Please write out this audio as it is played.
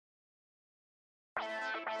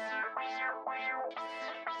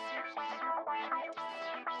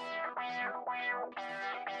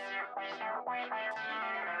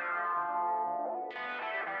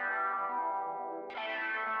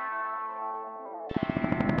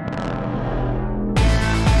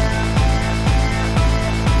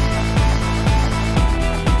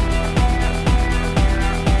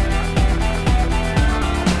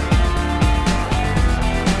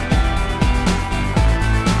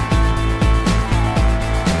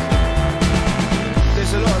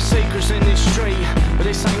In this street, but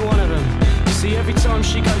this ain't one of them. You see, every time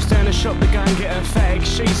she goes down the shop to go and get her fag,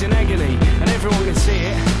 she's in agony, and everyone can see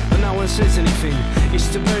it, but no one says anything.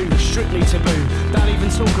 It's taboo, strictly taboo. Don't even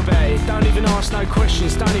talk about it, don't even ask no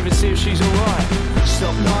questions, don't even see if she's alright.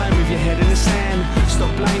 Stop lying with your head in the sand,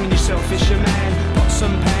 stop blaming yourself, it's your man. Pots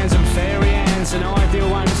and pans and fairy hands and ideal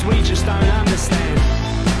ones we just don't understand.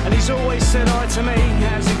 And he's always said hi to me,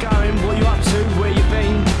 how's it going, what you up to, where you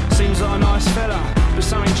been? Seems like a nice fella, but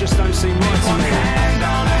something just don't seem right to me. One hand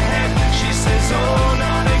on her head, she says, oh,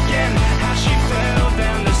 not again. How she fell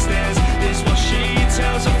down the stairs, this what she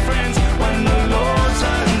tells her friends. When the Lord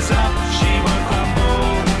turns up, she won't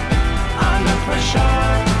crumble under pressure.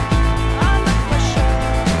 Under pressure.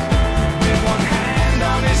 With one hand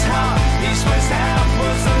on his heart, he swears that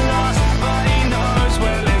was the last, but he knows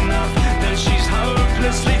well enough that she's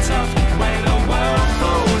hopelessly tough. When the world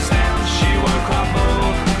falls down, she won't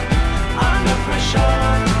crumble under pressure.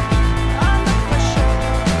 Under pressure.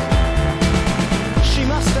 She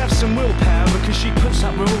must have some willpower because she puts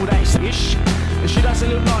up with all that ish, and she doesn't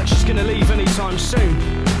look like she's gonna leave anytime soon.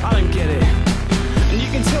 I don't get it. And you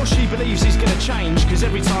can tell she believes he's gonna change, because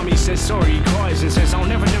every time he says sorry he cries and says I'll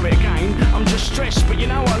never do it again. I'm just stressed, but you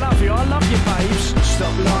know I love you babes.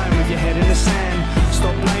 Stop lying with your head in the sand,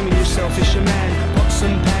 stop blaming yourself, it's your man. Pots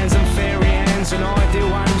and pans and fairy hands and ideal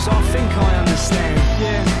homes, I think I understand.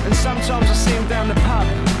 Yeah, and sometimes I see them down the pub,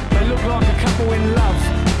 they look like a couple in love,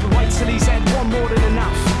 but wait till he's had one more than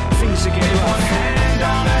enough, things are getting rough. One hand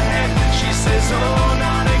on her head, she says oh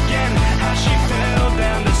not again. How she fell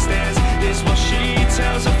down the stairs, this what she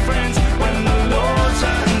tells her friends. When the Lord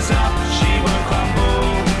turns up, she won't crumble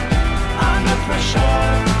under pressure.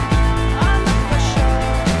 Under pressure.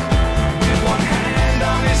 With one hand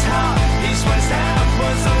on his heart, he swears that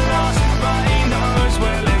was the last, but he knows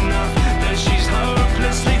well enough that she's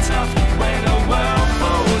hopelessly tough. When the world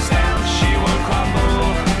falls down, she won't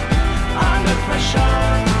crumble under pressure.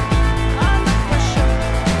 Under pressure.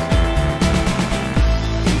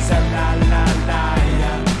 He's a la la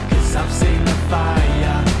liar, 'cause I've seen the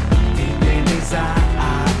fire deep in his eyes.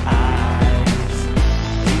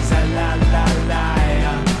 He's a la la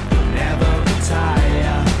liar, he'll never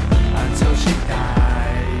retire until she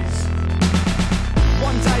dies.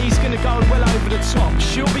 One day he's gonna go well over the top,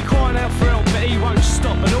 she'll be crying out for help but he won't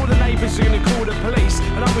stop, and all the neighbours are gonna call the police,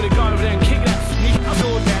 and I'm gonna go over there and kick that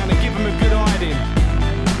door down and give him a good hiding.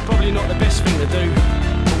 Probably not the best thing to do,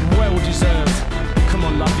 but well deserved. Come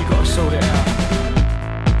on love, you gotta sort it out.